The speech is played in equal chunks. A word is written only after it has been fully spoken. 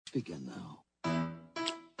Begin now.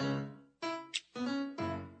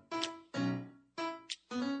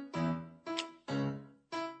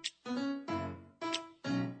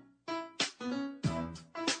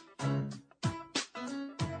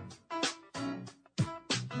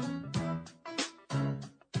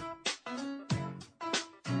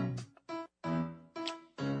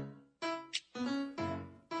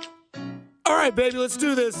 All right, baby, let's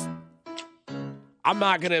do this. I'm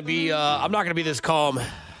not gonna be this calm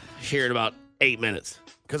here in about 8 minutes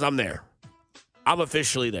because I'm there. I'm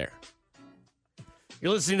officially there.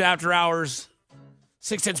 You're listening to After Hours,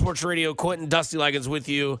 610 Sports Radio. Quentin Dusty Ligens with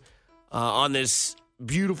you on this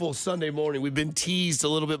beautiful Sunday morning. We've been teased a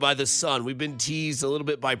little bit by the sun. We've been teased a little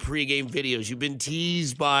bit by pregame videos. You've been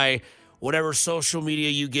teased by whatever social media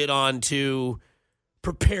you get on to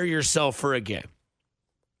prepare yourself for a game.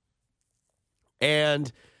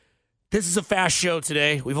 And this is a fast show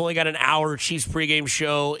today. We've only got an hour. Chiefs pregame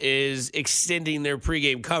show is extending their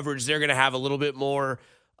pregame coverage. They're going to have a little bit more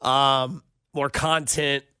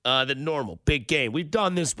content than normal. Big game. We've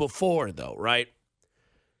done this before, though, right?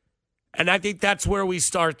 And I think that's where we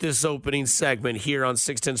start this opening segment here on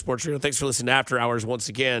 610 Sports Radio. Thanks for listening to After Hours once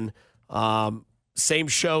again. Same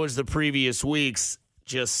show as the previous weeks,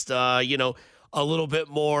 just, a little bit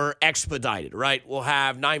more expedited, right? We'll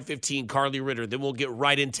have 9:15 Carly Ritter. Then we'll get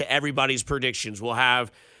right into everybody's predictions. We'll have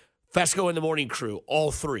Fesco and the Morning Crew,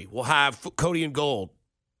 all three. We'll have Cody and Gold,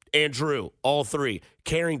 Andrew, all three.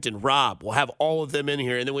 Carrington, Rob. We'll have all of them in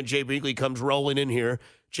here. And then when Jay Binkley comes rolling in here,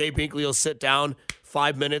 Jay Binkley will sit down,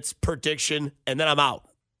 5 minutes, prediction, and then I'm out.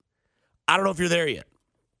 I don't know if you're there yet.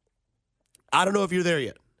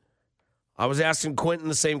 I was asking Quentin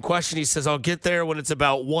the same question. He says, I'll get there when it's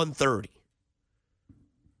about 1:30.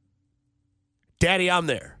 Daddy, I'm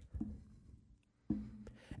there.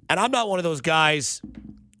 And I'm not one of those guys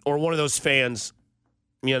or one of those fans,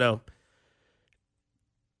 that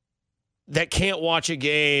can't watch a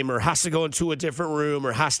game or has to go into a different room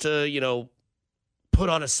or has to, put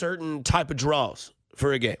on a certain type of draws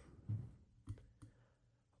for a game.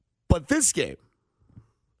 But this game,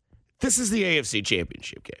 this is the AFC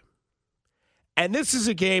Championship game. And this is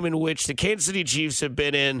a game in which the Kansas City Chiefs have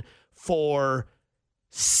been in for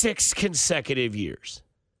 6 consecutive years.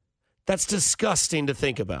 That's disgusting to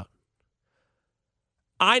think about.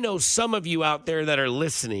 I know some of you out there that are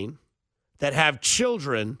listening that have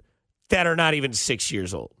children that are not even 6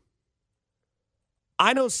 years old.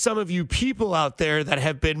 I know some of you people out there that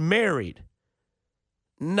have been married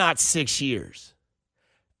not 6 years.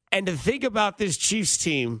 And to think about this Chiefs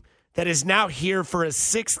team that is now here for a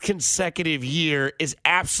 6th consecutive year is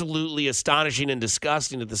absolutely astonishing and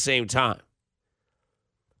disgusting at the same time.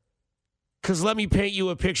 Because let me paint you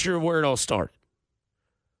a picture of where it all started,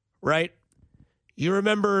 right? You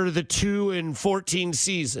remember the 2-14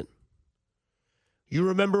 season. You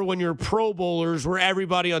remember when your Pro Bowlers were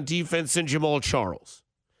everybody on defense and Jamal Charles.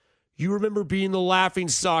 You remember being the laughing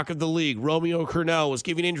stock of the league. Romeo Crennel was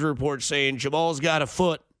giving injury reports saying Jamal's got a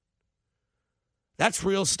foot. That's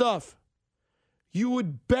real stuff. You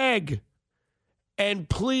would beg and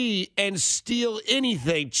plead and steal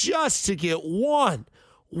anything just to get one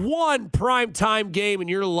primetime game in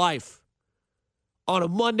your life on a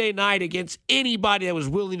Monday night against anybody that was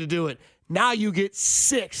willing to do it. Now you get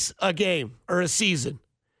 6 a game or a season.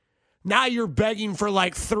 Now you're begging for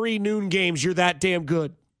like 3 noon games. You're that damn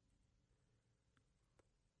good.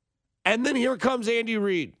 And then here comes Andy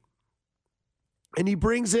Reid. And he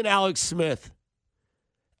brings in Alex Smith.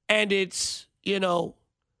 And it's,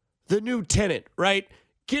 the new tenant, right?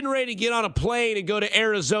 Getting ready to get on a plane and go to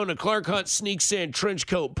Arizona. Clark Hunt sneaks in, trench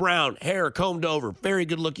coat, brown, hair combed over. Very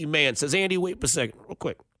good-looking man. Says, Andy, wait a second, real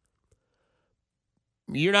quick.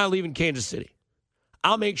 You're not leaving Kansas City.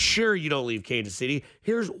 I'll make sure you don't leave Kansas City.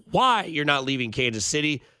 Here's why you're not leaving Kansas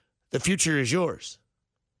City. The future is yours.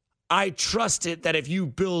 I trust it that if you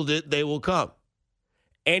build it, they will come.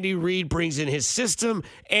 Andy Reid brings in his system.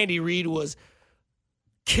 Andy Reid was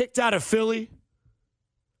kicked out of Philly.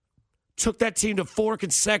 Took that team to 4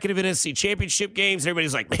 consecutive NFC championship games.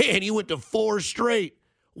 Everybody's like, man, he went to 4 straight.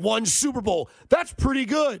 1 Super Bowl. That's pretty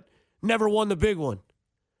good. Never won the big one.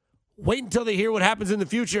 Wait until they hear what happens in the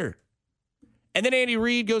future. And then Andy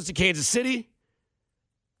Reid goes to Kansas City.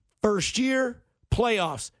 First year,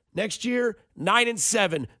 playoffs. Next year,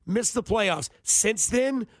 9-7. Missed the playoffs. Since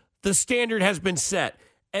then, the standard has been set.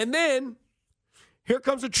 And then, here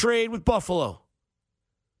comes a trade with Buffalo.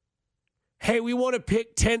 Hey, we want to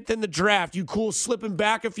pick 10th in the draft. You cool slipping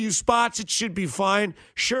back a few spots? It should be fine.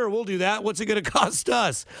 Sure, we'll do that. What's it going to cost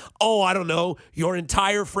us? Oh, I don't know. Your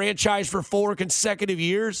entire franchise for 4 consecutive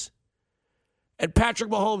years? And Patrick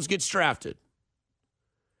Mahomes gets drafted.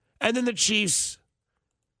 And then the Chiefs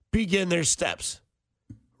begin their steps,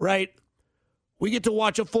 right? We get to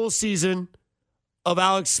watch a full season of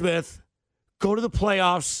Alex Smith go to the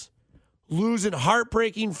playoffs, lose in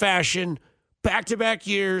heartbreaking fashion, back-to-back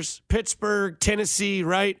years, Pittsburgh, Tennessee,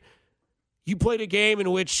 right? You played a game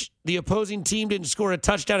in which the opposing team didn't score a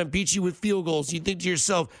touchdown and beat you with field goals. You think to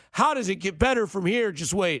yourself, how does it get better from here?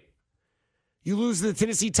 Just wait. You lose to the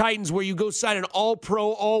Tennessee Titans where you go sign an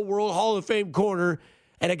all-pro, all-world Hall of Fame corner,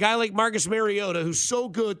 and a guy like Marcus Mariota, who's so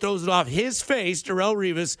good, throws it off his face, Darrelle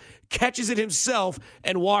Revis, catches it himself,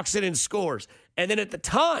 and walks in and scores. And then at the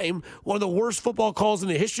time, one of the worst football calls in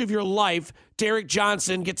the history of your life, Derek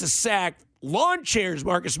Johnson gets a sack, lawn chairs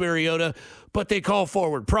Marcus Mariota, but they call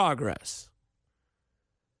forward progress.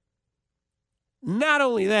 Not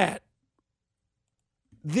only that,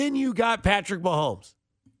 then you got Patrick Mahomes.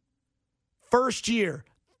 First year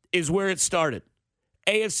is where it started.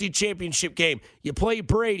 AFC Championship game. You play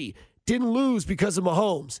Brady. Didn't lose because of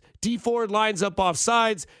Mahomes. D Ford lines up off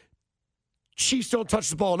sides. Chiefs don't touch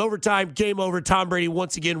the ball in overtime. Game over. Tom Brady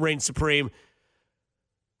once again reigns supreme.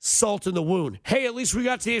 Salt in the wound. Hey, at least we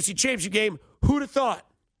got to the AFC Championship game. Who'd have thought?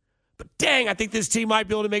 But dang, I think this team might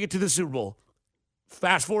be able to make it to the Super Bowl.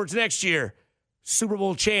 Fast forward to next year. Super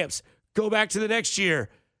Bowl champs. Go back to the next year.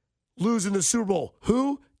 Losing the Super Bowl.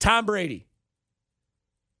 Who? Tom Brady.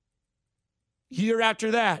 Year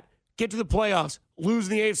after that, get to the playoffs, lose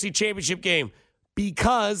the AFC Championship game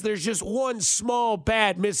because there's just one small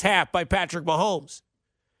bad mishap by Patrick Mahomes.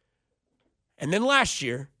 And then last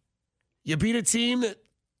year, you beat a team that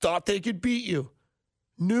thought they could beat you,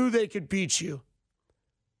 knew they could beat you,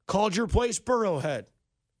 called your place Arrowhead.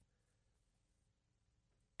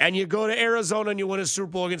 And you go to Arizona and you win a Super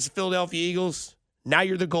Bowl against the Philadelphia Eagles. Now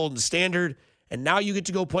you're the golden standard, and now you get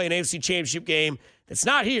to go play an AFC Championship game that's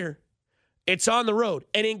not here. It's on the road.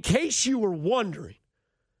 And in case you were wondering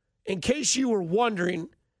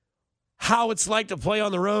how it's like to play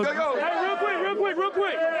on the road. Hey, real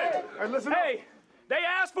quick. Hey, listen. Hey, they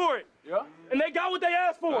asked for it. Yeah. And they got what they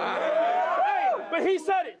asked for. Hey, but he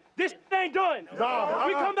said it. This ain't done.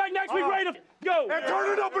 We come back next week ready to go. And turn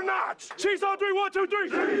it up a notch. Chiefs on 3, 1, 2,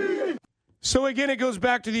 3. So again, it goes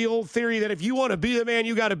back to the old theory that if you want to be the man,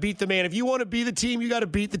 you got to beat the man. If you want to be the team, you got to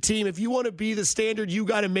beat the team. If you want to be the standard, you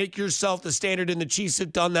got to make yourself the standard. And the Chiefs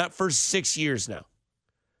have done that for 6 years now.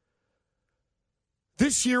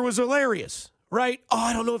 This year was hilarious, right? Oh,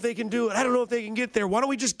 I don't know if they can do it. I don't know if they can get there. Why don't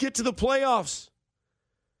we just get to the playoffs?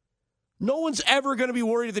 No one's ever going to be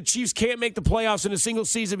worried if the Chiefs can't make the playoffs in a single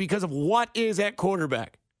season because of what is at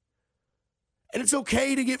quarterback. And it's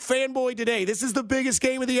okay to get fanboy today. This is the biggest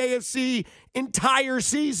game of the AFC entire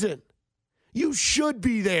season. You should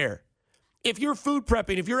be there. If you're food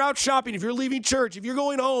prepping, if you're out shopping, if you're leaving church, if you're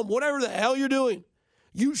going home, whatever the hell you're doing,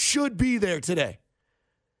 you should be there today.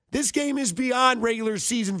 This game is beyond regular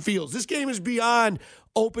season feels. This game is beyond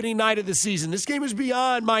opening night of the season. This game is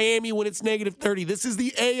beyond Miami when it's -30. This is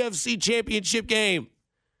the AFC Championship game.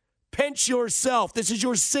 Pinch yourself. This is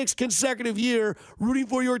your 6th consecutive year rooting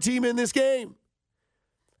for your team in this game.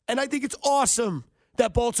 And I think it's awesome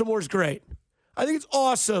that Baltimore's great. I think it's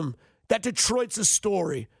awesome that Detroit's a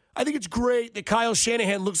story. I think it's great that Kyle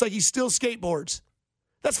Shanahan looks like he still skateboards.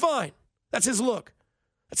 That's fine. That's his look.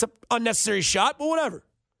 That's an unnecessary shot, but whatever.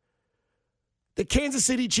 The Kansas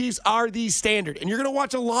City Chiefs are the standard. And you're going to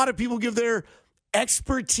watch a lot of people give their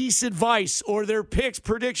expertise advice or their picks,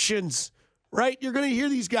 predictions, right? You're going to hear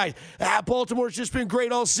these guys. Baltimore's just been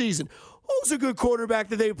great all season. Who's a good quarterback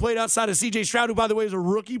that they played outside of C.J. Stroud, who, by the way, is a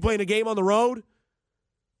rookie playing a game on the road?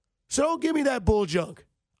 So don't give me that bull junk.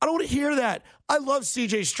 I don't want to hear that. I love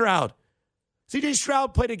C.J. Stroud. C.J.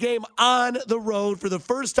 Stroud played a game on the road for the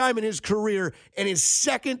first time in his career and his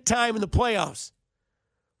second time in the playoffs.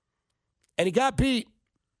 And he got beat.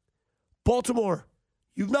 Baltimore,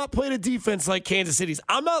 you've not played a defense like Kansas City's.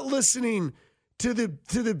 I'm not listening to the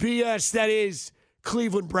BS that is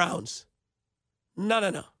Cleveland Browns.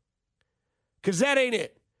 No. Because that ain't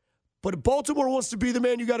it. But if Baltimore wants to be the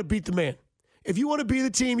man, you got to beat the man. If you want to be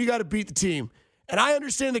the team, you got to beat the team. And I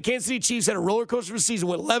understand the Kansas City Chiefs had a roller coaster of a season,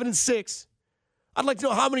 went 11-6. I'd like to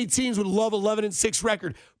know how many teams would love 11-6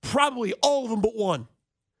 record. Probably all of them but one.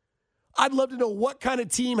 I'd love to know what kind of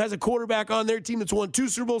team has a quarterback on their team that's won 2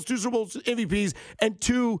 Super Bowls MVPs, and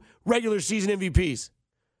 2 regular season MVPs.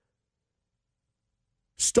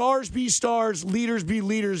 Stars be stars, leaders be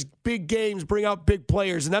leaders, big games bring out big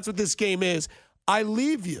players, and that's what this game is. I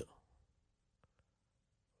leave you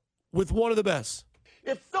with one of the best.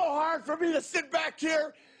 It's so hard for me to sit back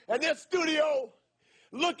here in this studio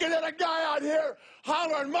looking at a guy out here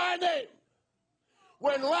hollering my name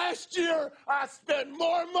when last year I spent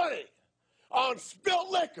more money on spilt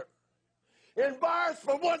liquor in bars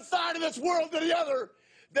from one side of this world to the other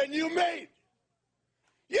than you made.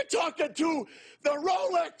 You're talking to the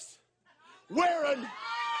Rolex wearing,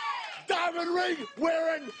 diamond ring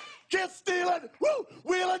wearing, kiss stealing,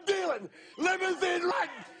 wheeling dealing, limousine riding,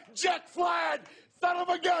 jet flying, son of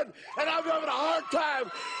a gun, and I'm having a hard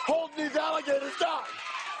time holding these alligators down.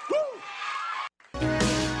 Woo!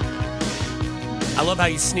 I love how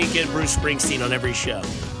you sneak in Bruce Springsteen on every show.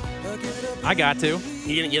 I got to.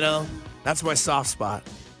 You know, that's my soft spot.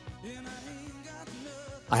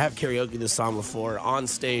 I have karaoke this song before, on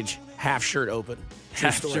stage, half shirt open.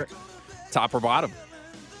 Half shirt. Top or bottom?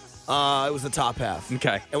 It was the top half.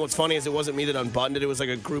 Okay. And what's funny is it wasn't me that unbuttoned it. It was like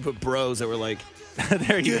a group of bros that were like,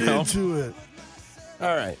 there you get go. into it.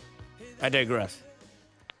 All right. I digress.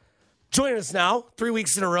 Joining us now, 3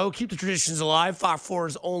 weeks in a row, keep the traditions alive.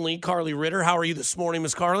 5-4's only Carly Ritter. How are you this morning,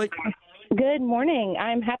 Miss Carly? Good morning.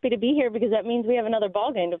 I'm happy to be here because that means we have another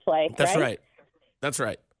ball game to play. That's right. That's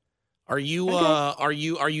right. Are you Okay.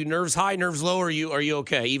 are you nerves high, nerves low, or are you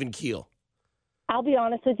okay, even keel? I'll be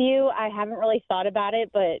honest with you. I haven't really thought about it,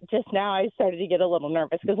 but just now I started to get a little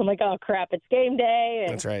nervous because I'm like, oh, crap, it's game day.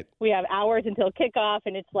 And That's right. we have hours until kickoff,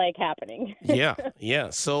 and it's like happening. Yeah.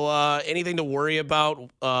 So anything to worry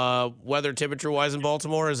about weather temperature-wise in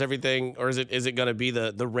Baltimore? Is everything, or is it going to be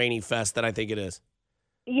the rainy fest that I think it is?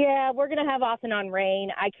 Yeah, we're going to have off and on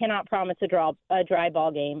rain. I cannot promise a dry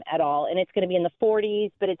ball game at all, and it's going to be in the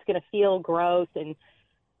 40s, but it's going to feel gross and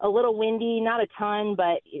a little windy, not a ton,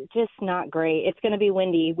 but just not great. It's going to be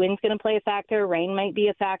windy. Wind's going to play a factor. Rain might be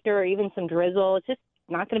a factor, or even some drizzle. It's just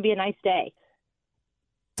not going to be a nice day.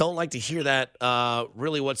 Don't like to hear that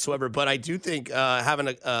really whatsoever, but I do think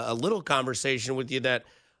having a little conversation with you that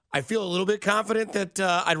I feel a little bit confident that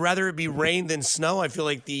I'd rather it be rain than snow. I feel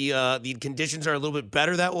like the conditions are a little bit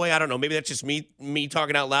better that way. I don't know. Maybe that's just me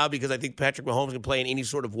talking out loud because I think Patrick Mahomes can play in any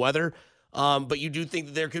sort of weather. But you do think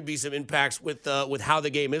that there could be some impacts with how the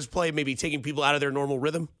game is played, maybe taking people out of their normal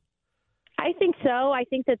rhythm? I think so. I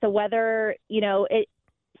think that the weather,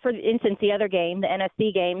 for instance, the other game, the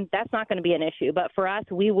NFC game, that's not going to be an issue. But for us,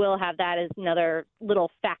 we will have that as another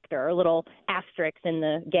little factor, a little asterisk in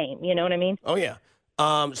the game. You know what I mean? Oh, yeah.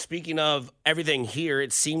 Speaking of everything here,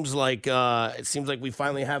 it seems like we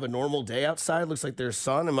finally have a normal day outside. Looks like there's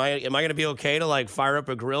sun. Am I going to be okay to like fire up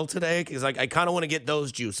a grill today? Because I kind of want to get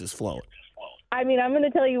those juices flowing. I mean, I'm going to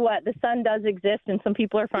tell you what, the sun does exist, and some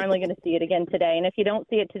people are finally going to see it again today. And if you don't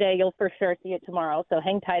see it today, you'll for sure see it tomorrow. So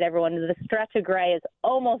hang tight, everyone. The stretch of gray is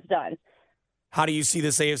almost done. How do you see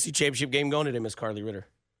this AFC Championship game going today, Miss Carly Ritter?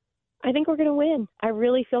 I think we're going to win. I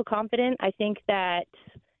really feel confident. I think that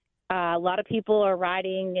a lot of people are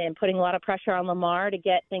riding and putting a lot of pressure on Lamar to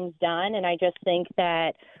get things done, and I just think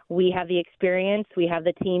that we have the experience. We have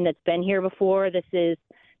the team that's been here before. This is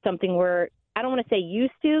something we're, I don't want to say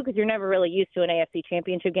used to, because you're never really used to an AFC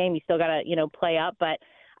Championship game. You still got to, play up, but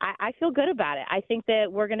I feel good about it. I think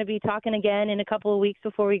that we're going to be talking again in a couple of weeks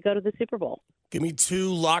before we go to the Super Bowl. Give me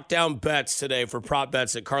 2 lockdown bets today for prop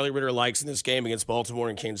bets that Carly Ritter likes in this game against Baltimore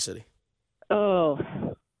and Kansas City. Oh,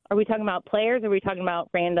 are we talking about players or are we talking about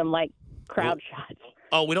random, crowd shots?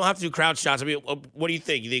 Oh, we don't have to do crowd shots. I mean, what do you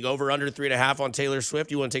think? You think over, under 3.5 on Taylor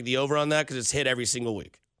Swift? You want to take the over on that because it's hit every single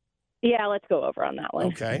week? Yeah, let's go over on that one.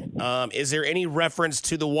 Okay. Is there any reference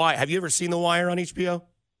to The Wire? Have you ever seen The Wire on HBO?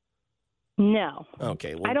 No.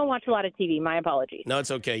 Okay. Well, I don't watch a lot of TV. My apologies. No, it's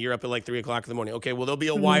okay. You're up at 3 o'clock in the morning. Okay, well, there'll be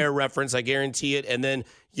a Wire reference. I guarantee it. And then,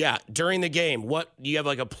 during the game, do you have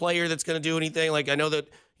a player that's going to do anything? I know that,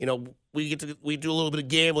 we do a little bit of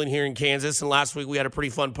gambling here in Kansas, and last week we had a pretty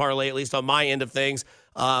fun parlay, at least on my end of things.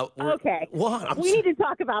 Okay. What? We need to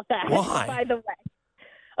talk about that. Why? By the way.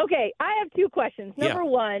 Okay, I have 2 questions. Number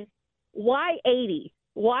one, why 80?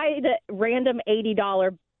 Why the random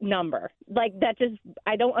 $80 number? That just,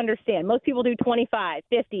 I don't understand. Most people do 25,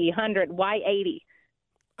 50, 100. Why 80?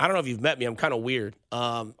 I don't know if you've met me. I'm kind of weird.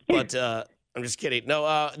 But I'm just kidding.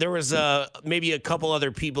 No, there was maybe a couple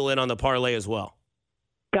other people in on the parlay as well.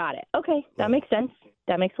 Got it. Okay, that makes sense.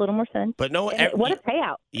 That makes a little more sense. But no, what a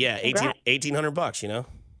payout. Yeah, $1,800,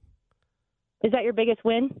 Is that your biggest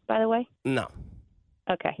win, by the way? No.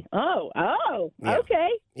 Okay. Oh, yeah. Okay.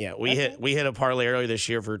 Yeah, we hit a parlay earlier this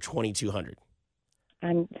year for $2,200.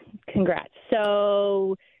 Congrats.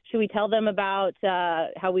 So should we tell them about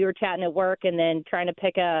how we were chatting at work and then trying to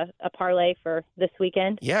pick a parlay for this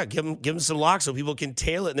weekend? Yeah, give them some locks so people can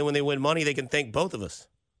tail it, and then when they win money, they can thank both of us.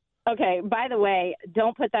 Okay. By the way,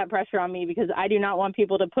 don't put that pressure on me because I do not want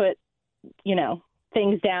people to put,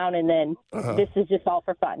 things down and then this is just all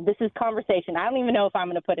for fun. This is conversation. I don't even know if I'm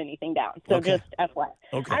going to put anything down. So just FYI.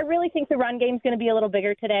 Okay. I really think the run game's going to be a little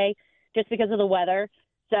bigger today just because of the weather.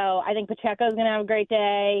 So I think Pacheco's going to have a great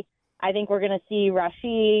day. I think we're going to see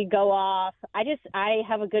Rashid go off. I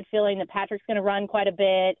have a good feeling that Patrick's going to run quite a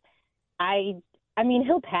bit. I mean,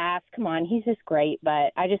 he'll pass. Come on, he's just great.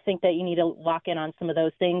 But I just think that you need to lock in on some of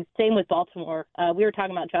those things. Same with Baltimore. We were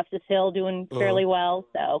talking about Justice Hill doing fairly well.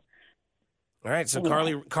 So, all right. So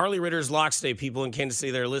Carly Ritter's locks today. People in Kansas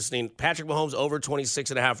City that are listening. Patrick Mahomes over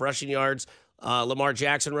 26.5 rushing yards. Lamar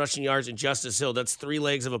Jackson rushing yards and Justice Hill. That's 3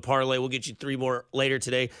 legs of a parlay. We'll get you 3 more later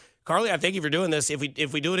today. Carly, I thank you for doing this. If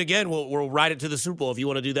we do it again, we'll ride it to the Super Bowl if you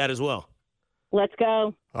want to do that as well. Let's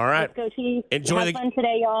go. All right. Let's go, Chiefs. Have fun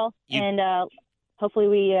today, y'all. And hopefully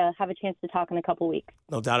we have a chance to talk in a couple weeks.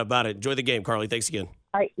 No doubt about it. Enjoy the game, Carly. Thanks again.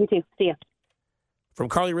 All right, you too. See ya. From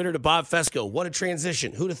Carly Ritter to Bob Fesco, what a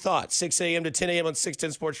transition. Who'd have thought? 6 a.m. to 10 a.m. on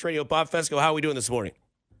 610 Sports Radio. Bob Fesco, how are we doing this morning?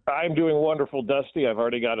 I'm doing wonderful, Dusty. I've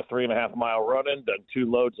already got a 3.5-mile run-in, done 2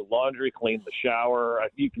 loads of laundry, cleaned the shower.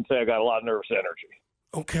 You can say I got a lot of nervous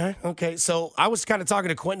energy. Okay. So I was kind of talking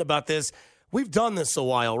to Quentin about this. We've done this a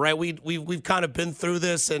while, right? We've kind of been through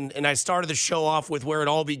this, and I started the show off with where it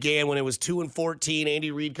all began when it was 2-14.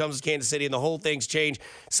 Andy Reid comes to Kansas City, and the whole thing's changed.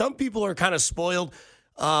 Some people are kind of spoiled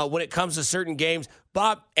when it comes to certain games.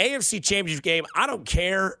 Bob, AFC Championship game, I don't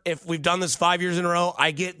care if we've done this 5 years in a row.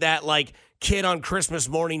 I get that, like, kid on Christmas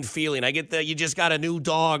morning feeling. I get that you just got a new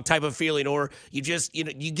dog type of feeling, or you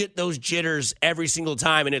get those jitters every single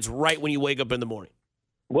time, and it's right when you wake up in the morning.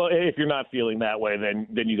 Well, if you're not feeling that way, then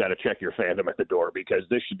you got to check your fandom at the door, because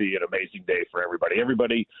this should be an amazing day for everybody.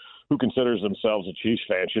 Everybody who considers themselves a Chiefs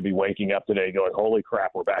fan should be waking up today going, holy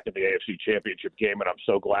crap, we're back in the AFC Championship game, and I'm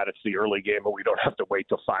so glad it's the early game and we don't have to wait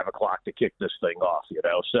till 5 o'clock to kick this thing off,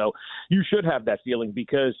 So you should have that feeling,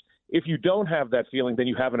 because if you don't have that feeling, then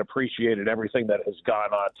you haven't appreciated everything that has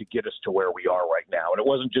gone on to get us to where we are right now. And it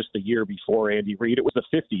wasn't just the year before Andy Reid. It was the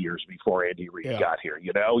 50 years before Andy Reid got here.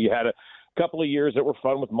 You had a couple of years that were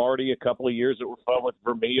fun with Marty, a couple of years that were fun with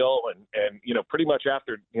Vermeil, and pretty much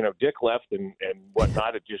after, Dick left and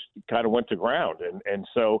whatnot, it just kind of went to ground. And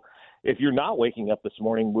so if you're not waking up this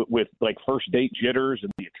morning with like first date jitters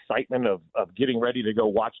and the excitement of getting ready to go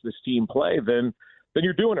watch this team play, then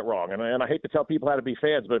you're doing it wrong. And I hate to tell people how to be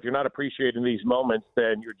fans, but if you're not appreciating these moments,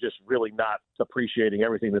 then you're just really not appreciating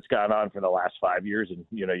everything that's gone on for the last 5 years. And,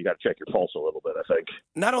 you got to check your pulse a little bit, I think.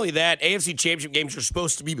 Not only that, AFC Championship games are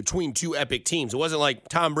supposed to be between 2 epic teams. It wasn't like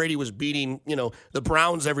Tom Brady was beating, the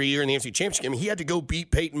Browns every year in the AFC Championship game. He had to go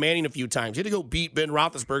beat Peyton Manning a few times. He had to go beat Ben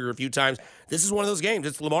Roethlisberger a few times. This is one of those games.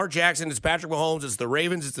 It's Lamar Jackson, it's Patrick Mahomes, it's the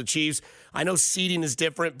Ravens, it's the Chiefs. I know seeding is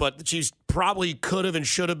different, but the Chiefs probably could have and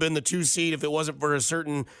should have been the 2 seed if it wasn't for a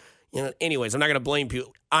certain – anyways, I'm not going to blame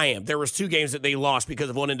people. I am. There was 2 games that they lost because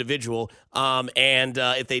of one individual, and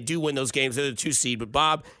if they do win those games, they're the 2 seed. But,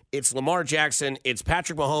 Bob, it's Lamar Jackson. It's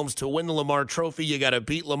Patrick Mahomes. To win the Lamar Trophy, you got to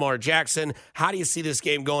beat Lamar Jackson. How do you see this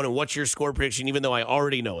game going, and what's your score prediction, even though I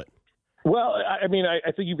already know it? Well, I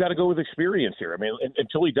think you've got to go with experience here.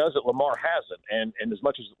 Until he does it, Lamar hasn't. And as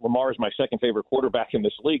much as Lamar is my second favorite quarterback in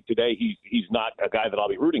this league today, he's not a guy that I'll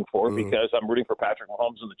be rooting for because I'm rooting for Patrick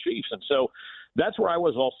Mahomes and the Chiefs. And so that's where I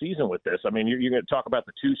was all season with this. You're going to talk about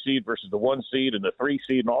the 2 seed versus the 1 seed and the 3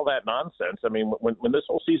 seed and all that nonsense. When this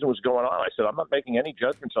whole season was going on, I said, I'm not making any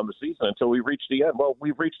judgments on the season until we reach the end. Well,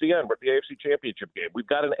 we've reached the end. We're at the AFC Championship game. We've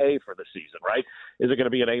got an A for the season, right? Is it going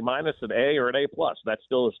to be an A-, an A, or an A+? That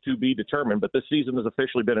still is to be determined. But this season has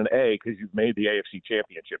officially been an A because you've made the AFC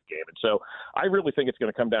Championship game. And so I really think it's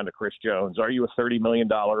going to come down to Chris Jones. Are you a $30 million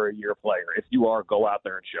a year player? If you are, go out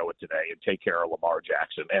there and show it today and take care of Lamar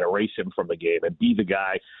Jackson and erase him from the game and be the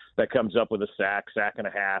guy that comes up with a sack and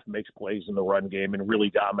a half, makes plays in the run game, and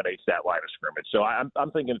really dominates that line of scrimmage. So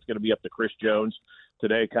I'm thinking it's going to be up to Chris Jones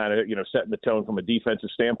today, kind of, setting the tone from a defensive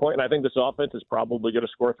standpoint. And I think this offense is probably going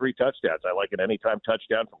to score 3 touchdowns. I like an anytime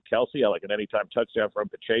touchdown from Kelsey. I like an anytime touchdown from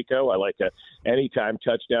Pacheco. I like an anytime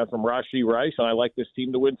touchdown from Rashee Rice. And I like this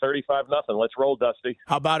team to win 35-0. Let's roll, Dusty.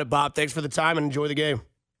 How about it, Bob? Thanks for the time and enjoy the game.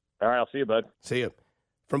 All right, I'll see you, bud. See you.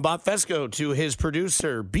 From Bob Fesco to his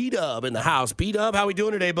producer, B-Dub in the house. B-Dub, how we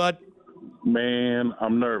doing today, bud? Man,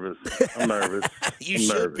 I'm nervous. You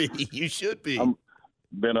should be. I've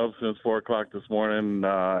been up since 4 o'clock this morning,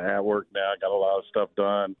 at work now. Got a lot of stuff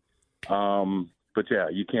done. But, yeah,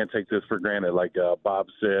 you can't take this for granted. Like Bob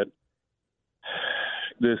said,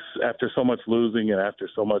 this after so much losing and after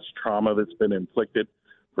so much trauma that's been inflicted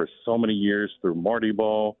for so many years through Marty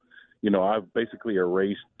Ball, I've basically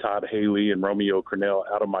erased Todd Haley and Romeo Crennel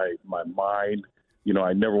out of my mind.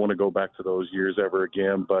 I never want to go back to those years ever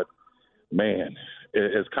again. But, man,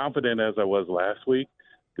 as confident as I was last week,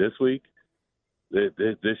 this week,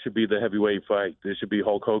 this should be the heavyweight fight. This should be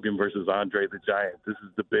Hulk Hogan versus Andre the Giant. This is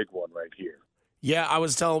the big one right here. Yeah, I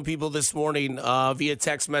was telling people this morning via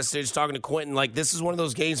text message, talking to Quentin, like, this is one of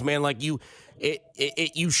those games, man, like you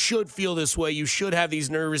should feel this way. You should have these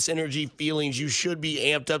nervous energy feelings. You should be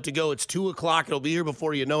amped up to go. It's 2:00. It'll be here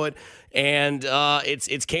before you know it. And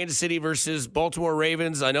it's Kansas City versus Baltimore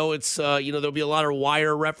Ravens. I know it's, there'll be a lot of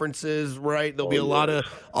wire references, right? There'll be a lot of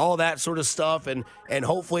all that sort of stuff. And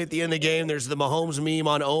hopefully at the end of the game, there's the Mahomes meme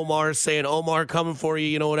on Omar saying, Omar coming for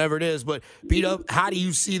you, whatever it is. But, beat up, how do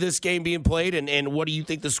you see this game being played, and what do you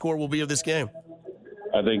think the score will be of this game?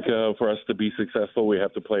 I think for us to be successful, we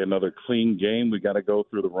have to play another clean game. We got to go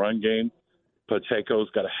through the run game. Pacheco's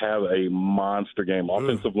got to have a monster game.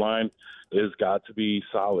 Offensive line has got to be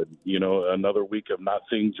solid. Another week of not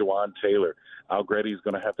seeing Jawan Taylor. Algretti's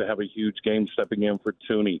going to have a huge game stepping in for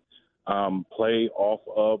Tooney. Play off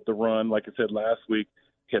of the run. Like I said last week,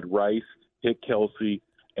 hit Rice, hit Kelsey,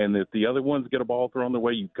 and if the other ones get a ball thrown their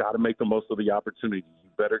way, you've got to make the most of the opportunity. You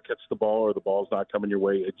better catch the ball or the ball's not coming your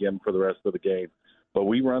way again for the rest of the game. But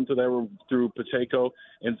we run through Pacheco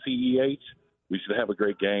and CEH, we should have a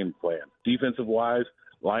great game plan. Defensive-wise,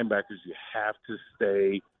 linebackers, you have to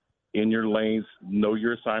stay in your lanes, know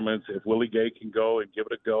your assignments. If Willie Gay can go and give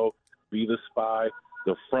it a go, be the spy,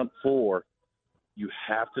 the front four, you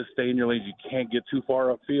have to stay in your lanes. You can't get too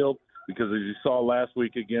far upfield because, as you saw last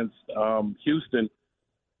week against Houston,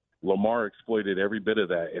 Lamar exploited every bit of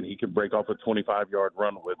that, and he can break off a 25-yard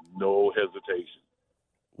run with no hesitation.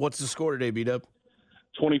 What's the score today, B-Dub?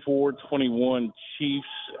 24-21 Chiefs.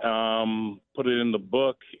 Put it in the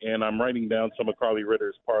book, and I'm writing down some of Carly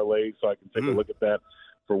Ritter's parlays so I can take a look at that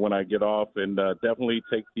for when I get off. And definitely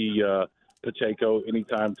take the Pacheco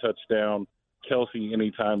anytime touchdown, Kelsey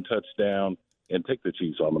anytime touchdown, and take the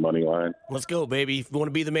Chiefs on the money line. Let's go, baby. If you want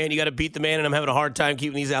to be the man, you got to beat the man, and I'm having a hard time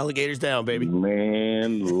keeping these alligators down, baby.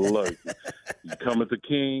 Man, look, you come at the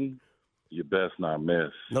king, you best not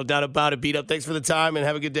miss. No doubt about it. Beat up. Thanks for the time, and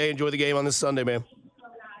have a good day. Enjoy the game on this Sunday, man.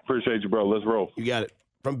 Appreciate you, bro. Let's roll. You got it.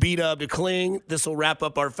 From B-Dub to Kling, this will wrap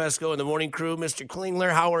up our Fesco in the Morning Crew. Mr.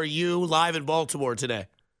 Klingler, how are you live in Baltimore today?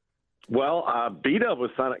 Well, B-Dub was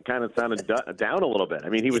kind of sounded down a little bit. I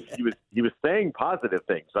mean, he was saying positive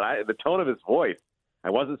things, but the tone of his voice, I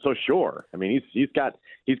wasn't so sure. I mean, he's got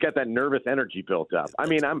that nervous energy built up. I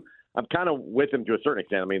mean, I'm kind of with him to a certain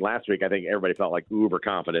extent. I mean, last week I think everybody felt like uber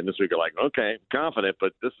confident. This week you're like, okay, confident,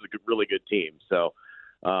 but this is a really good team. So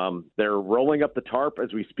they're rolling up the tarp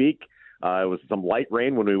as we speak. It was some light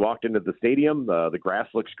rain when we walked into the stadium. The grass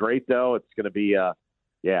looks great, though. It's going to be,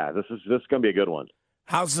 this is going to be a good one.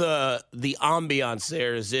 How's the ambiance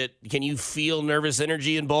there? Can you feel nervous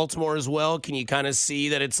energy in Baltimore as well? Can you kind of see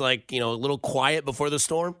that it's like, a little quiet before the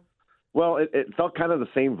storm? Well, it felt kind of the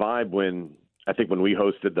same vibe when we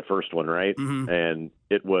hosted the first one, right? Mm-hmm. And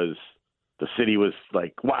the city was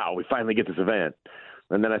like, wow, we finally get this event.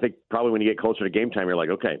 And then I think probably when you get closer to game time, you're like,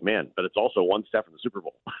 okay, man, but it's also one step from the Super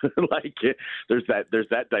Bowl. There's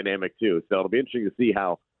that dynamic too. So it'll be interesting to see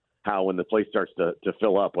how when the place starts to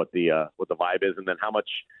fill up, what the vibe is, and then how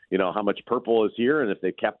much purple is here, and if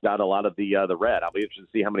they kept out a lot of the red. I'll be interested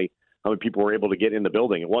to see how many people were able to get in the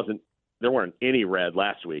building. There weren't any red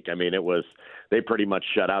last week. I mean, they pretty much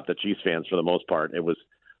shut out the Chiefs fans for the most part. It was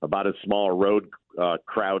about as small a road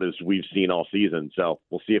crowd as we've seen all season. So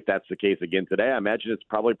we'll see if that's the case again today. I imagine it's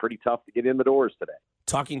probably pretty tough to get in the doors today.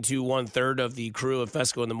 Talking to 1/3 of the crew of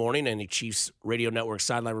Fesco in the Morning and the Chiefs Radio Network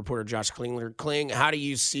sideline reporter Josh Klingler. Kling, how do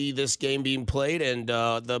you see this game being played? And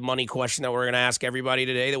the money question that we're going to ask everybody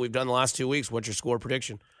today that we've done the last 2 weeks, what's your score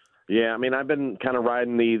prediction? Yeah, I mean, I've been kind of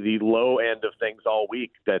riding the low end of things all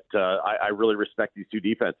week that I really respect these two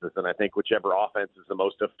defenses, and I think whichever offense is the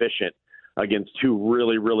most efficient against two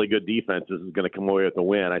really, really good defenses is going to come away with a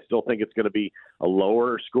win. I still think it's going to be a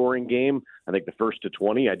lower scoring game. I think the first to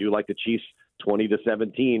 20. I do like the Chiefs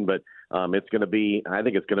 20-17, but I think it's going to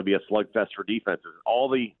be a slugfest for defenses. All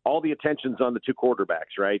the attention's on the two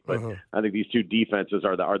quarterbacks, right? But I think these two defenses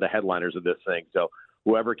are the headliners of this thing. So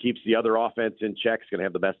whoever keeps the other offense in check is going to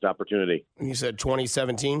have the best opportunity. You said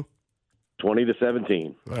 20-17?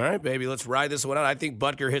 20-17. All right, baby. Let's ride this one out. I think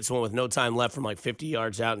Butker hits one with no time left from like 50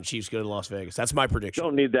 yards out, and Chiefs go to Las Vegas. That's my prediction.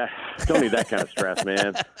 Don't need that kind of stress,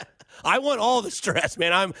 man. I want all the stress,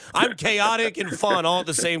 man. I'm chaotic and fun all at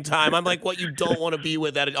the same time. I'm like what you don't want to be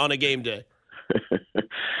with on a game day.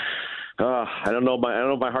 I don't know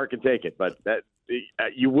if my heart can take it, but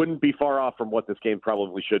you wouldn't be far off from what this game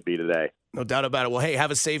probably should be today. No doubt about it. Well, hey,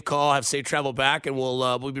 have a safe call, have safe travel back, and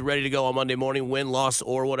we'll be ready to go on Monday morning, win, loss,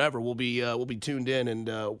 or whatever. We'll be tuned in, and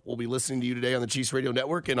we'll be listening to you today on the Chiefs Radio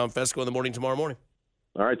Network and on Fesco in the Morning tomorrow morning.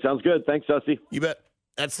 All right, sounds good. Thanks, Sussy. You bet.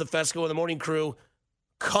 That's the Fesco in the Morning crew.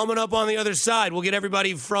 Coming up on the other side, we'll get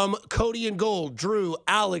everybody from Cody and Gold, Drew,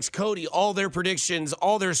 Alex, Cody, all their predictions,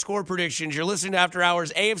 all their score predictions. You're listening to After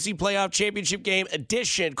Hours AFC Playoff Championship Game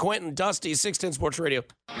Edition. Quentin, Dusty, 610 Sports Radio.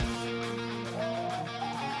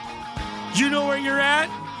 You know where you're at?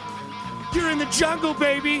 You're in the jungle,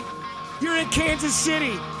 baby. You're in Kansas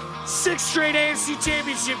City. 6 straight AFC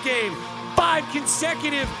Championship game. 5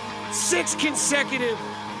 consecutive, 6 consecutive.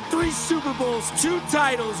 3 Super Bowls, 2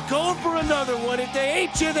 titles, going for another one. If they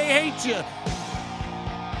hate you, they hate you.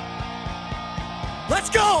 Let's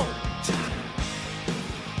go!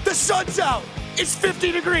 The sun's out. It's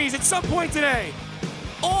 50 degrees at some point today.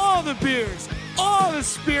 All the beers, all the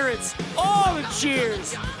spirits, all the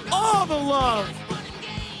cheers, all the love.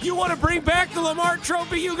 You want to bring back the Lamar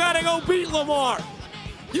Trophy? You got to go beat Lamar.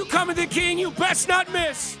 You coming to King, you best not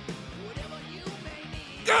miss.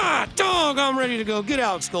 God, dog, I'm ready to go. Get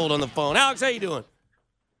Alex Gold on the phone. Alex, how you doing?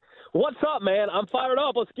 What's up, man? I'm fired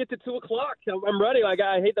up. Let's get to 2 o'clock. I'm ready.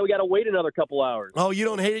 I hate that we got to wait another couple hours. Oh, you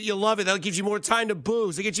don't hate it. You love it. That gives you more time to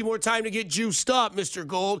booze. It gets you more time to get juiced up, Mr.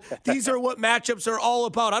 Gold. These are what matchups are all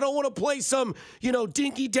about. I don't want to play some,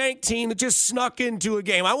 dinky-dank team that just snuck into a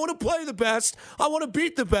game. I want to play the best. I want to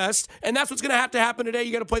beat the best, and that's what's going to happen today.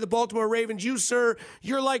 You got to play the Baltimore Ravens. You, sir,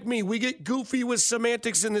 you're like me. We get goofy with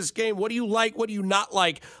semantics in this game. What do you like? What do you not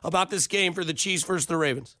like about this game for the Chiefs versus the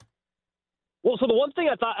Ravens? Well, so the one thing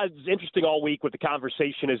I thought was interesting all week with the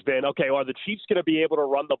conversation has been, okay, are the Chiefs going to be able to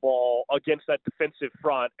run the ball against that defensive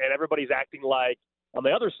front? And everybody's acting like on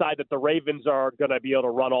the other side that the Ravens are going to be able to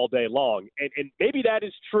run all day long. And maybe that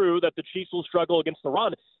is true that the Chiefs will struggle against the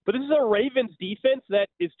run. But this is a Ravens defense that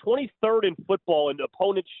is 23rd in football in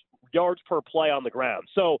opponents' yards per play on the ground.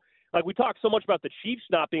 So, like, we talk so much about the Chiefs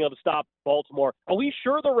not being able to stop Baltimore. Are we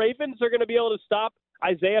sure the Ravens are going to be able to stop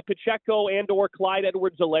Isaiah Pacheco and or Clyde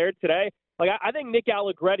Edwards-Helaire today? Like, I think Nick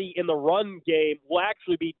Allegretti in the run game will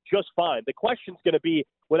actually be just fine. The question's going to be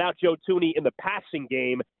without Joe Thuney in the passing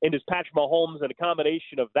game, and is Patrick Mahomes and a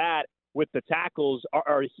combination of that with the tackles,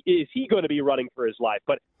 is he going to be running for his life?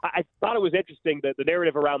 But I thought it was interesting that the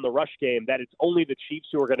narrative around the rush game, that it's only the Chiefs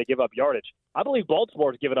who are going to give up yardage. I believe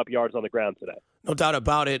Baltimore's given up yards on the ground today. No doubt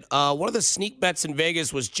about it. One of the sneak bets in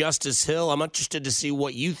Vegas was Justice Hill. I'm interested to see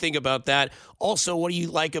what you think about that. Also, what do you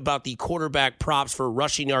like about the quarterback props for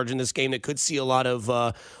rushing yards in this game that could see a lot of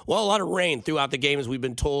rain throughout the game, as we've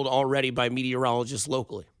been told already by meteorologists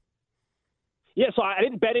locally? Yeah, so I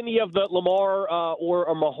didn't bet any of the Lamar or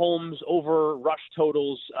Mahomes over rush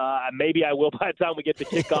totals. Maybe I will by the time we get to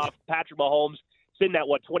kickoff. Patrick Mahomes sitting at,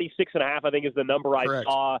 26.5, I think is the number I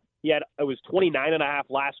saw. It was 29.5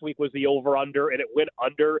 last week was the over-under, and it went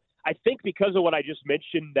under. I think because of what I just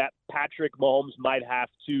mentioned, that Patrick Mahomes might have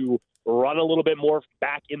to run a little bit more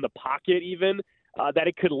back in the pocket even, that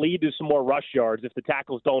it could lead to some more rush yards if the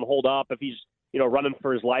tackles don't hold up, if he's running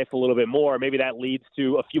for his life a little bit more. Maybe that leads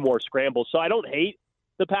to a few more scrambles. So I don't hate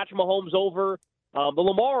the Patrick Mahomes over. The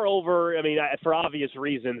Lamar over, for obvious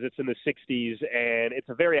reasons, it's in the 60s, and it's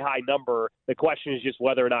a very high number. The question is just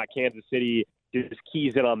whether or not Kansas City just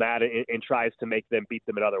keys in on that and tries to make them beat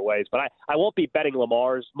them in other ways. But I won't be betting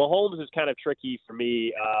Lamar's. Mahomes is kind of tricky for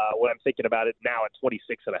me when I'm thinking about it now at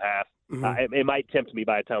 26.5. Mm-hmm. It might tempt me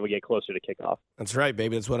by the time we get closer to kickoff. That's right,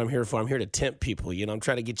 baby. That's what I'm here for. I'm here to tempt people. I'm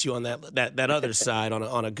trying to get you on that other side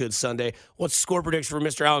on a good Sunday. What's the score prediction for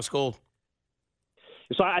Mr. Alex Gold?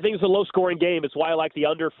 So I think it's a low-scoring game. It's why I like the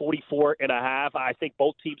under 44.5. I think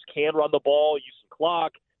both teams can run the ball, use some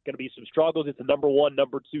clock. Going to be some struggles. It's the number 1,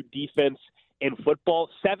 number 2 defense in football.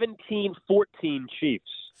 17-14 Chiefs.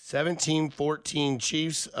 17-14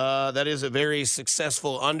 Chiefs. That is a very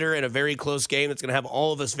successful under and a very close game that's going to have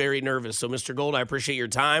all of us very nervous. So, Mr. Gold, I appreciate your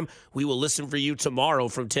time. We will listen for you tomorrow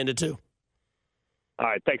from 10 to 2. All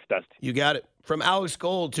right. Thanks, Dusty. You got it. From Alex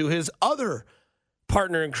Gold to his other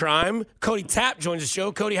partner in crime, Cody Tapp joins the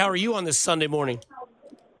show. Cody, how are you on this Sunday morning?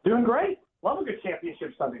 Doing great. Love a good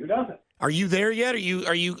championship Sunday. Who doesn't? Are you there yet?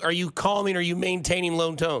 Are you calming? Are you maintaining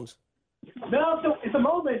low tones? No. So at the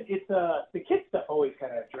moment, it's the kid stuff always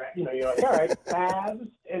kind of drag. You're like, all right, Cavs,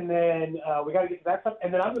 and then we got to get to that stuff,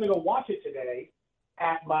 and then I'm going to go watch it today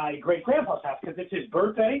at my great grandpa's house because it's his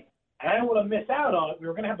birthday, and I don't want to miss out on it. We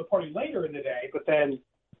were going to have the party later in the day, but then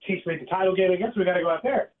Chiefs made the title game again, so we got to go out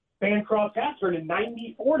there. Bancroft Catherine in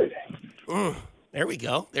 94 today. There we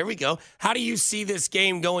go. How do you see this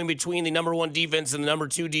game going between the number 1 defense and the number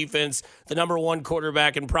 2 defense, the number 1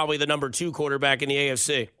 quarterback and probably the number 2 quarterback in the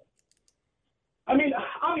AFC?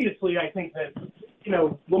 Obviously, I think that,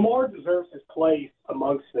 Lamar deserves his place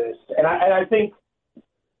amongst this. And I think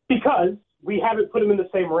because we haven't put him in the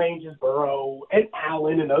same range as Burrow and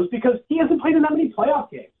Allen and those, because he hasn't played in that many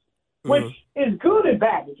playoff games. which is good and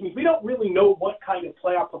bad, which means we don't really know what kind of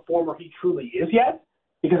playoff performer he truly is yet,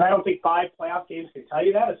 because I don't think 5 playoff games can tell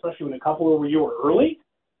you that, especially when a couple were you were early.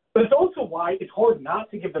 But it's also why it's hard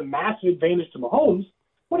not to give the massive advantage to Mahomes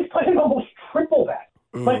when he's playing almost triple that.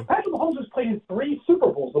 Like, Patrick Mahomes has played in 3 Super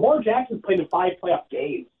Bowls. Lamar Jackson's played in 5 playoff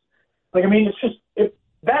games. Like, I mean, it's just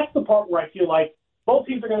that's the part where I feel like both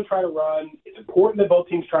teams are going to try to run. It's important that both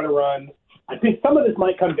teams try to run. I think some of this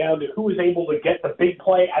might come down to who is able to get the big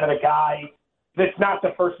play out of the guy that's not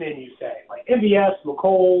the first name you say. Like MVS,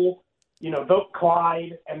 McCole,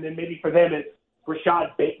 Clyde, and then maybe for them it's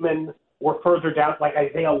Rashad Bateman or further down, like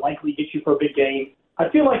Isaiah Likely gets you for a big game. I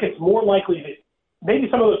feel like it's more likely that maybe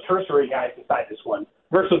some of those tertiary guys decide this one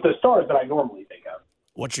versus the stars that I normally think of.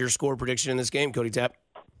 What's your score prediction in this game, Cody Tapp?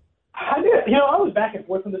 I did. I was back and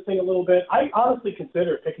forth on this thing a little bit. I honestly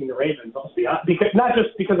considered picking the Ravens, honestly, because not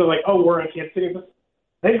just because of we're in Kansas City, but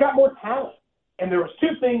they've got more talent. And there was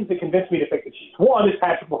 2 things that convinced me to pick the Chiefs. One is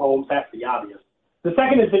Patrick Mahomes. That's the obvious. The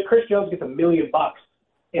second is that Chris Jones gets $1 million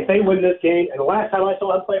if they win this game. And the last time I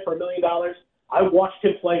saw him play for $1 million, I watched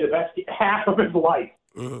him play the best half of his life.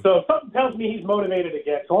 So something tells me he's motivated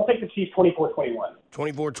again. So I'll take the Chiefs 24-21.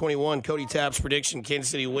 24-21, Cody Tapp's prediction.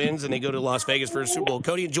 Kansas City wins, and they go to Las Vegas for a Super Bowl.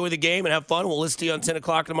 Cody, enjoy the game and have fun. We'll listen to you on 10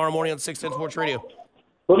 o'clock tomorrow morning on 610 Sports Radio.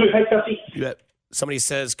 Will do. Thanks, Dusty. You bet. Somebody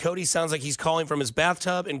says, Cody sounds like he's calling from his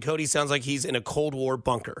bathtub, and Cody sounds like he's in a Cold War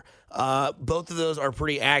bunker. Both of those are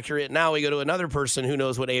pretty accurate. Now we go to another person who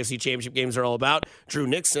knows what AFC Championship games are all about, Drew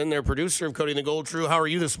Nixon, their producer of Cody and the Gold. Drew, how are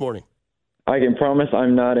you this morning? I can promise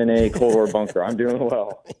I'm not in a Cold War bunker. I'm doing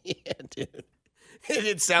well. Yeah, dude. It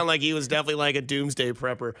did sound like he was definitely like a doomsday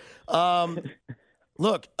prepper.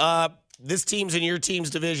 Look, this team's in your team's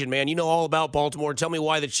division, man. You know all about Baltimore. Tell me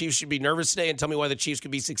why the Chiefs should be nervous today, and tell me why the Chiefs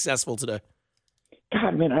could be successful today.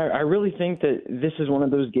 God, man, I really think that this is one of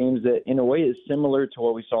those games that, in a way, is similar to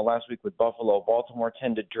what we saw last week with Buffalo. Baltimore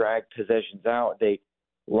tend to drag possessions out. They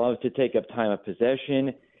love to take up time of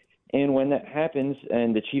possession. And when that happens,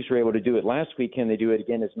 and the Chiefs were able to do it last week, can they do it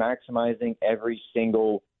again, is maximizing every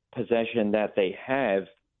single possession that they have.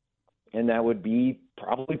 And that would be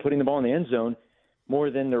probably putting the ball in the end zone more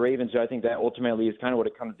than the Ravens. So I think that ultimately is kind of what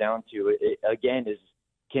it comes down to. Again, is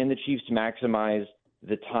can the Chiefs maximize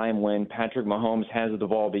the time when Patrick Mahomes has the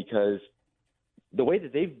ball? Because the way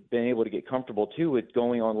that they've been able to get comfortable, too, with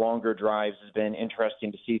going on longer drives has been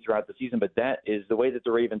interesting to see throughout the season. But that is the way that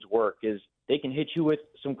the Ravens work, is they can hit you with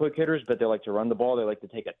some quick hitters, but they like to run the ball. They like to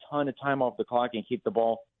take a ton of time off the clock and keep the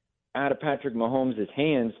ball out of Patrick Mahomes'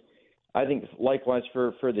 hands. I think likewise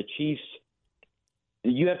for the Chiefs,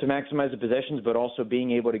 you have to maximize the possessions, but also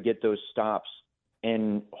being able to get those stops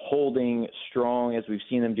and holding strong, as we've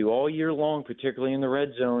seen them do all year long, particularly in the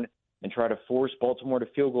red zone, and try to force Baltimore to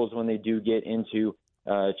field goals when they do get into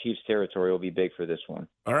Chiefs territory will be big for this one.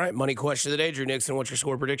 All right, money question of the day, Drew Nixon. What's your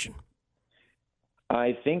score prediction?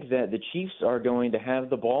 I think that the Chiefs are going to have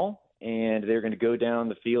the ball, and they're going to go down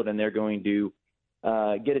the field, and they're going to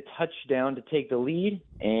get a touchdown to take the lead,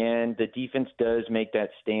 and the defense does make that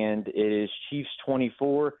stand. It is Chiefs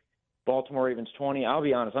 24, Baltimore Ravens 20. I'll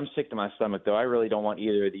be honest, I'm sick to my stomach, though. I really don't want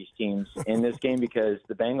either of these teams in this game because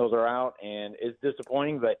the Bengals are out, and it's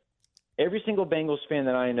disappointing, but every single Bengals fan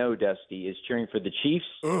that I know, Dusty, is cheering for the Chiefs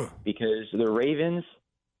because the Ravens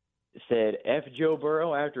said F Joe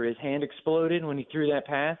Burrow after his hand exploded when he threw that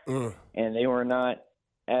pass, and they were not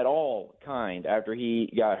at all kind after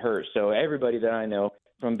he got hurt. So everybody that I know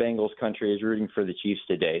from Bengals country is rooting for the Chiefs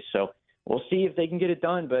today. So we'll see if they can get it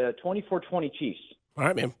done, but 24-20 Chiefs. All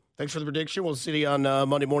right, man. Thanks for the prediction. We'll see you on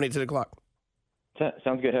Monday morning at 10 o'clock.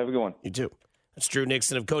 Sounds good. Have a good one. You too. That's Drew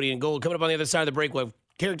Nixon of Cody and Gold. Coming up on the other side of the break, we'll have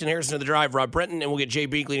Carrington Harrison of the Drive, Rob Brenton, and we'll get Jay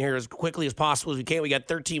Binkley in here as quickly as possible as we can. We got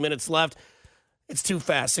 13 minutes left. It's too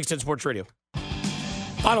fast. 610 Sports Radio.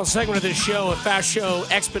 Final segment of this show, a fast show,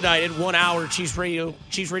 expedited, 1 hour. Chiefs Radio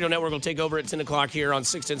Network will take over at 10 o'clock here on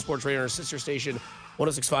 610 Sports Radio, our sister station,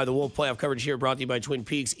 106.5 The Wolf. Playoff coverage here brought to you by Twin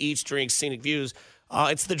Peaks Eats, Drinks, Scenic Views.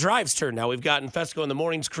 It's the Drive's turn now. We've gotten Fesco in the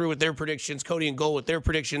Morning's crew with their predictions, Cody and Gold with their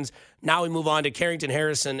predictions. Now we move on to Carrington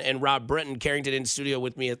Harrison and Rob Brenton. Carrington in studio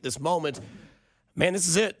with me at this moment. Man, this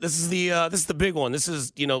is it. This is the big one. This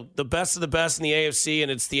is, the best of the best in the AFC,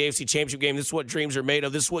 and it's the AFC Championship game. This is what dreams are made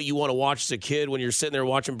of. This is what you want to watch as a kid when you're sitting there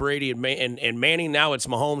watching Brady and Manning. Now it's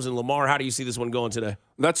Mahomes and Lamar. How do you see this one going today?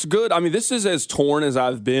 That's good. I mean, this is as torn as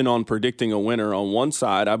I've been on predicting a winner. On one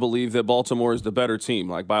side, I believe that Baltimore is the better team.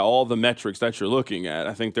 Like, by all the metrics that you're looking at,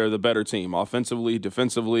 I think they're the better team. Offensively,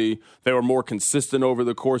 defensively, they were more consistent over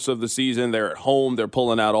the course of the season. They're at home. They're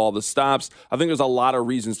pulling out all the stops. I think there's a lot of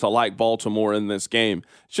reasons to like Baltimore in this game.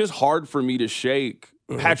 It's just hard for me to shake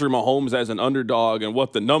Patrick Mahomes as an underdog and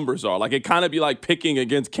what the numbers are. Like, it kind of be like picking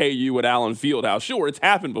against KU at Allen Fieldhouse. Sure, it's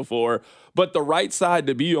happened before, but the right side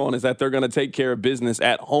to be on is that they're going to take care of business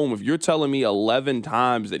at home. If you're telling me 11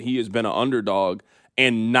 times that he has been an underdog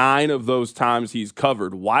and 9 of those times he's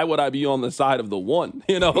covered, why would I be on the side of the one?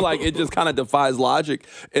 Like, it just kind of defies logic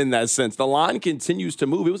in that sense. The line continues to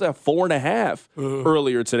move. It was at 4.5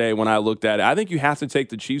 earlier today when I looked at it. I think you have to take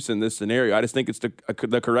the Chiefs in this scenario. I just think it's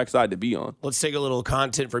the correct side to be on. Let's take a little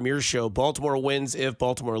content from your show. Baltimore wins if,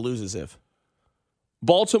 Baltimore loses if.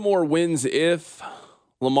 Baltimore wins if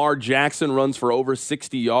Lamar Jackson runs for over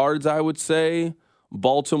 60 yards, I would say.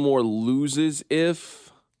 Baltimore loses if.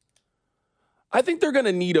 I think they're going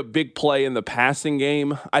to need a big play in the passing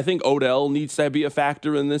game. I think Odell needs to be a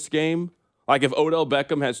factor in this game. Like, if Odell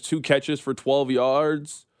Beckham has 2 catches for 12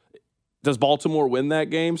 yards, does Baltimore win that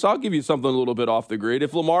game? So I'll give you something a little bit off the grid.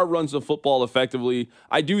 If Lamar runs the football effectively,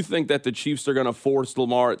 I do think that the Chiefs are going to force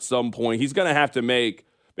Lamar at some point. He's going to have to make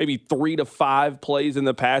maybe 3 to 5 plays in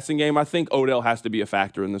the passing game. I think Odell has to be a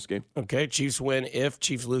factor in this game. Okay, Chiefs win if,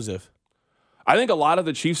 Chiefs lose if. I think a lot of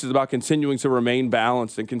the Chiefs is about continuing to remain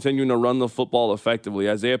balanced and continuing to run the football effectively.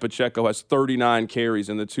 Isaiah Pacheco has 39 carries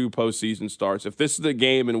in the 2 postseason starts. If this is the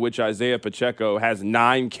game in which Isaiah Pacheco has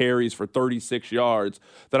 9 carries for 36 yards,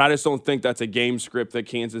 then I just don't think that's a game script that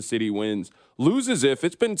Kansas City wins. Loses if,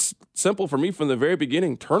 it's been simple for me from the very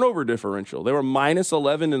beginning, turnover differential. They were minus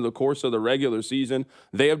 11 in the course of the regular season.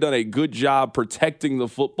 They have done a good job protecting the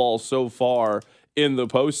football so far in the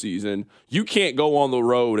postseason. You can't go on the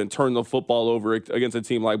road and turn the football over against a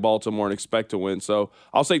team like Baltimore and expect to win. So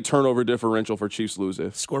I'll say turnover differential for Chiefs lose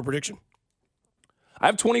if. Score prediction? I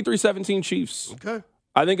have 23-17 Chiefs. Okay.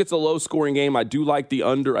 I think it's a low-scoring game. I do like the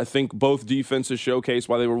under. I think both defenses showcase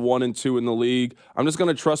why they were 1 and 2 in the league. I'm just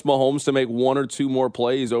going to trust Mahomes to make 1 or 2 more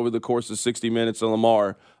plays over the course of 60 minutes. And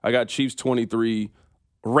Lamar, I got Chiefs 23,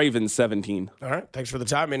 Ravens 17. All right. Thanks for the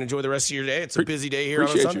time, man. Enjoy the rest of your day. It's a busy day here on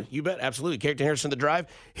a Sunday. You bet. Absolutely. Captain Harrison, The Drive,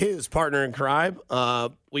 his partner in crime.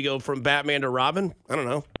 We go from Batman to Robin. I don't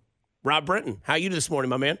know. Rob Brenton, how you this morning,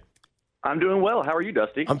 my man? I'm doing well. How are you,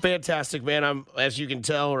 Dusty? I'm fantastic, man. I'm, as you can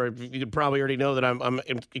tell, or you could probably already know, that I'm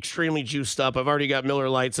extremely juiced up. I've already got Miller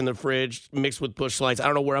Lights in the fridge mixed with Busch Lights. I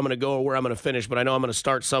don't know where I'm going to go or where I'm going to finish, but I know I'm going to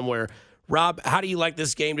start somewhere. Rob, how do you like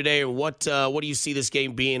this game today, and what do you see this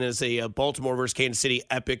game being as a Baltimore versus Kansas City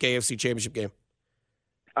epic AFC Championship game?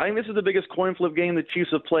 I think this is the biggest coin flip game the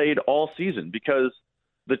Chiefs have played all season, because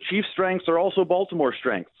the Chiefs' strengths are also Baltimore's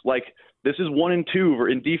strengths. Like, this is 1 and 2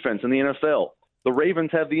 in defense in the NFL. The Ravens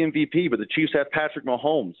have the MVP, but the Chiefs have Patrick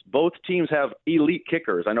Mahomes. Both teams have elite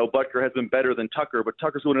kickers. I know Butker has been better than Tucker, but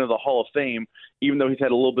Tucker's going into the Hall of Fame, even though he's had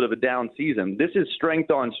a little bit of a down season. This is strength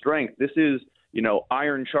on strength. This is,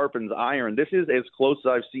 iron sharpens iron. This is as close as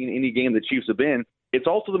I've seen any game the Chiefs have been. It's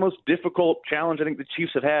also the most difficult challenge I think the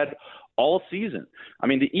Chiefs have had all season. I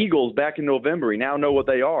mean, the Eagles back in November, we now know what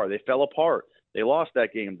they are. They fell apart. They lost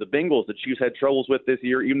that game. The Bengals, the Chiefs had troubles with this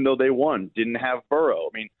year, even though they won, didn't have Burrow.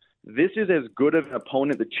 I mean, this is as good of an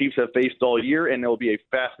opponent the Chiefs have faced all year, and it'll be a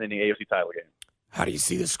fascinating AFC title game. How do you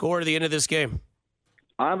see the score at the end of this game?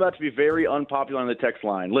 I'm about to be very unpopular on the text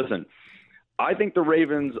line. Listen, I think the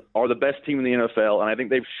Ravens are the best team in the NFL, and I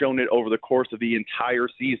think they've shown it over the course of the entire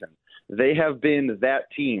season. They have been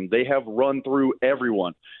that team. They have run through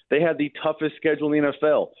everyone. They had the toughest schedule in the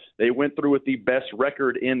NFL. They went through with the best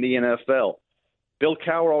record in the NFL. Bill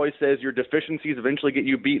Cowher always says your deficiencies eventually get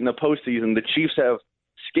you beat in the postseason. The Chiefs have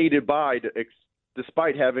skated by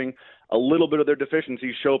despite having a little bit of their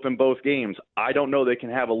deficiencies show up in both games. I don't know they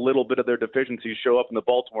can have a little bit of their deficiencies show up in the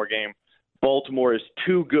Baltimore game. Baltimore is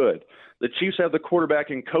too good. The Chiefs have the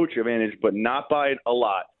quarterback and coach advantage, but not by a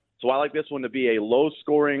lot. So I like this one to be a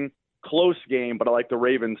low-scoring, close game, but I like the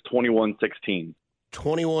Ravens 21-16.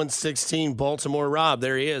 21-16, Baltimore. Rob,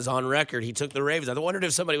 there he is on record. He took the Ravens. I wondered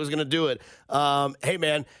if somebody was going to do it. Hey,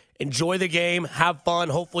 man, enjoy the game. Have fun.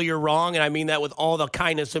 Hopefully you're wrong, and I mean that with all the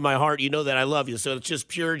kindness in my heart. You know that I love you, so it's just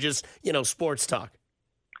pure, sports talk.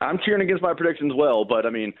 I'm cheering against my predictions well, but, I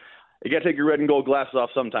mean, you got to take your red and gold glasses off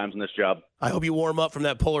sometimes in this job. I hope you warm up from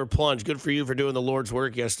that polar plunge. Good for you for doing the Lord's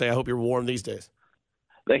work yesterday. I hope you're warm these days.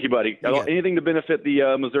 Thank you, buddy. Anything to benefit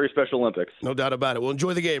the Missouri Special Olympics. No doubt about it. Well,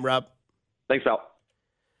 enjoy the game, Rob. Thanks, Al.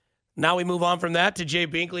 Now we move on from that to Jay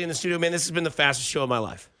Binkley in the studio. Man, this has been the fastest show of my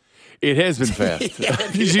life. It has been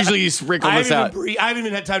fast. Usually you sprinkle this out. I haven't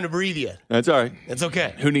even had time to breathe yet. That's all right. It's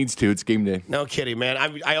okay. Who needs to? It's game day. No kidding, man.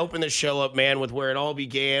 I opened the show up, man, with where it all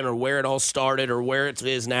began or where it all started or where it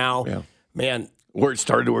is now. Yeah. Man, Where it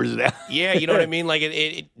started, where's it at? Yeah, you know what I mean? Like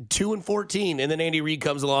it 2-14, and then Andy Reid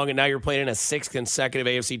comes along, and now you're playing in a 6th consecutive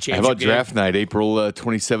AFC Championship How about game. draft night, April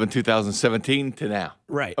 27, 2017 to now?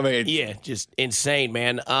 Right. I mean, yeah, just insane,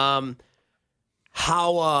 man. How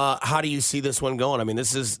do you see this one going? I mean,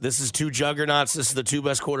 this is two juggernauts. This is the two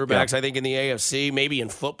best quarterbacks, I think, in the AFC, maybe in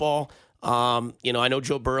football. I know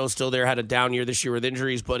Joe Burrow's still there, had a down year this year with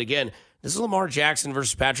injuries, but again, this is Lamar Jackson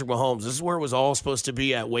versus Patrick Mahomes. This is where it was all supposed to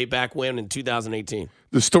be at way back when in 2018.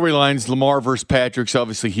 The storylines, Lamar versus Patrick's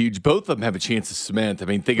obviously huge. Both of them have a chance to cement. I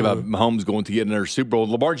mean, think about Mahomes going to get another Super Bowl.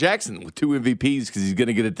 Lamar Jackson with 2 MVPs because he's going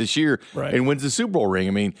to get it this year and wins the Super Bowl ring.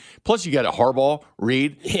 I mean, plus you got a Harbaugh,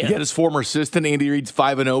 Reid. You got his former assistant, Andy Reid's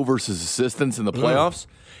 5-0 versus assistants in the playoffs.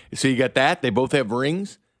 So you got that. They both have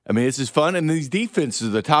rings. I mean, this is fun. And these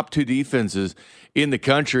defenses, the top 2 defenses in the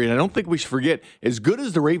country, and I don't think we should forget, as good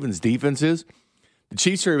as the Ravens' defense is, the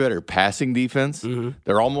Chiefs are a better passing defense.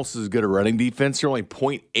 They're almost as good a running defense. They're only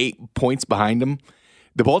 0.8 points behind them.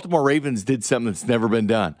 The Baltimore Ravens did something that's never been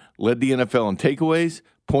done. Led the NFL in takeaways,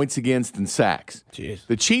 points against, and sacks. Jeez.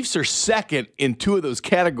 The Chiefs are second in 2 of those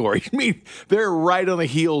categories. I mean, they're right on the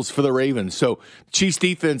heels for the Ravens. So the Chiefs'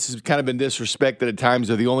 defense has kind of been disrespected at times.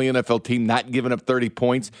 They're the only NFL team not giving up 30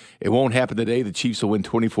 points. It won't happen today. The Chiefs will win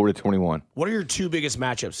 24-21. What are your 2 biggest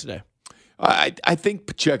matchups today? I think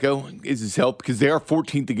Pacheco is his help because they are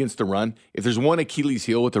 14th against the run. If there's one Achilles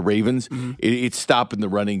heel with the Ravens, it's stopping the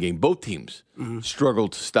running game. Both teams struggle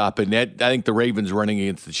to stop it. And I think the Ravens running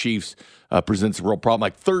against the Chiefs presents a real problem.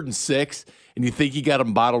 Like 3rd and 6, and you think you got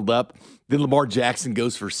them bottled up. Then Lamar Jackson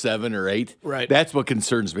goes for 7 or 8. Right. That's what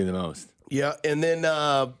concerns me the most. Yeah, and then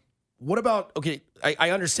what about, I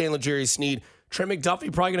understand L'Jarius Sneed. Trent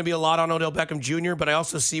McDuffie probably going to be a lot on Odell Beckham Jr., but I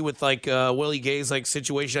also see with Willie Gay's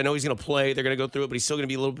situation, I know he's going to play. They're going to go through it, but he's still going to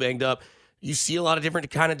be a little banged up. You see a lot of different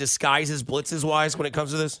kind of disguises, blitzes-wise, when it comes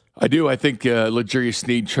to this? I do. I think L'Jarius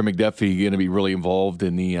Sneed, Trent McDuffie are going to be really involved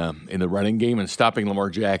in the running game and stopping Lamar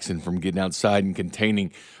Jackson from getting outside and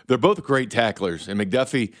containing. They're both great tacklers, and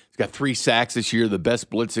McDuffie's got 3 sacks this year, the best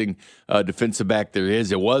blitzing defensive back there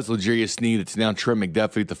is. It was L'Jarius Sneed. It's now Trent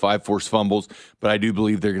McDuffie with the 5 forced fumbles, but I do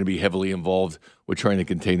believe they're going to be heavily involved with trying to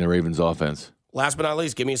contain the Ravens' offense. Last but not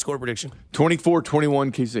least, give me a score prediction.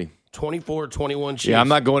 24-21 KC. 24-21 Chiefs. Yeah, I'm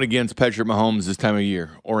not going against Patrick Mahomes this time of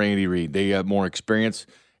year or Andy Reid. They have more experience,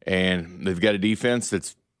 and they've got a defense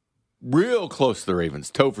that's real close to the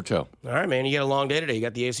Ravens, toe for toe. All right, man. You got a long day today. You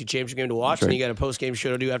got the AFC Championship game to watch, and you got a post-game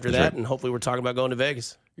show to do after that, and hopefully we're talking about going to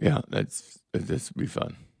Vegas. Yeah, that's be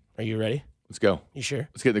fun. Are you ready? Let's go. You sure?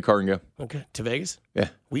 Let's get in the car and go. Okay. To Vegas? Yeah.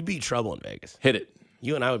 We'd be trouble in Vegas. Hit it.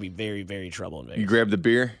 You and I would be very, very trouble in Vegas. You grab the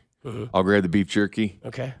beer. I'll grab the beef jerky.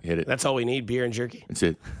 Okay. Hit it. That's all we need, beer and jerky. That's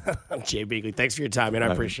it. I'm Jay Binkley. Thanks for your time, man.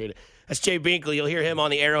 I appreciate it. That's Jay Binkley. You'll hear him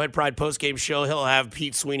on the Arrowhead Pride postgame show. He'll have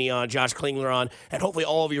Pete Sweeney on, Josh Klingler on, and hopefully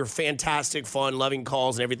all of your fantastic, fun, loving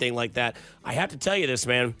calls and everything like that. I have to tell you this,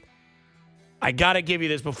 man. I got to give you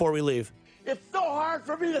this before we leave. It's so hard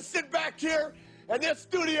for me to sit back here in this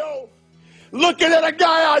studio looking at a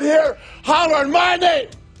guy out here hollering my name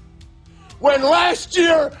when last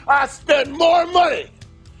year I spent more money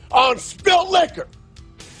on spilt liquor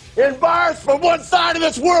in bars from one side of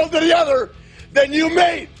this world to the other than you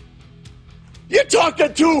made. You're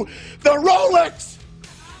talking to the Rolex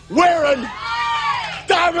wearing,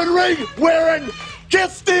 diamond ring wearing,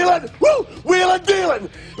 kiss stealing, wheeling dealing,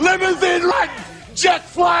 limousine riding, jet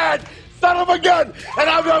flying, son of a gun, and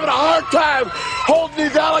I'm having a hard time holding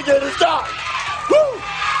these alligators down. Woo!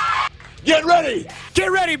 Get ready.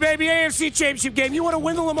 Get ready, baby. AFC Championship game. You want to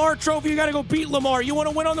win the Lamar Trophy, you got to go beat Lamar. You want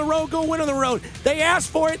to win on the road, go win on the road. They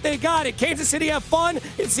asked for it. They got it. Kansas City, have fun.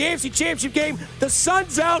 It's the AFC Championship game. The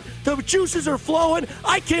sun's out. The juices are flowing.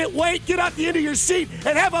 I can't wait. Get out the end of your seat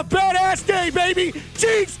and have a badass day, baby.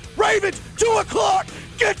 Chiefs, Ravens, 2 o'clock.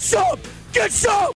 Get some. Get some.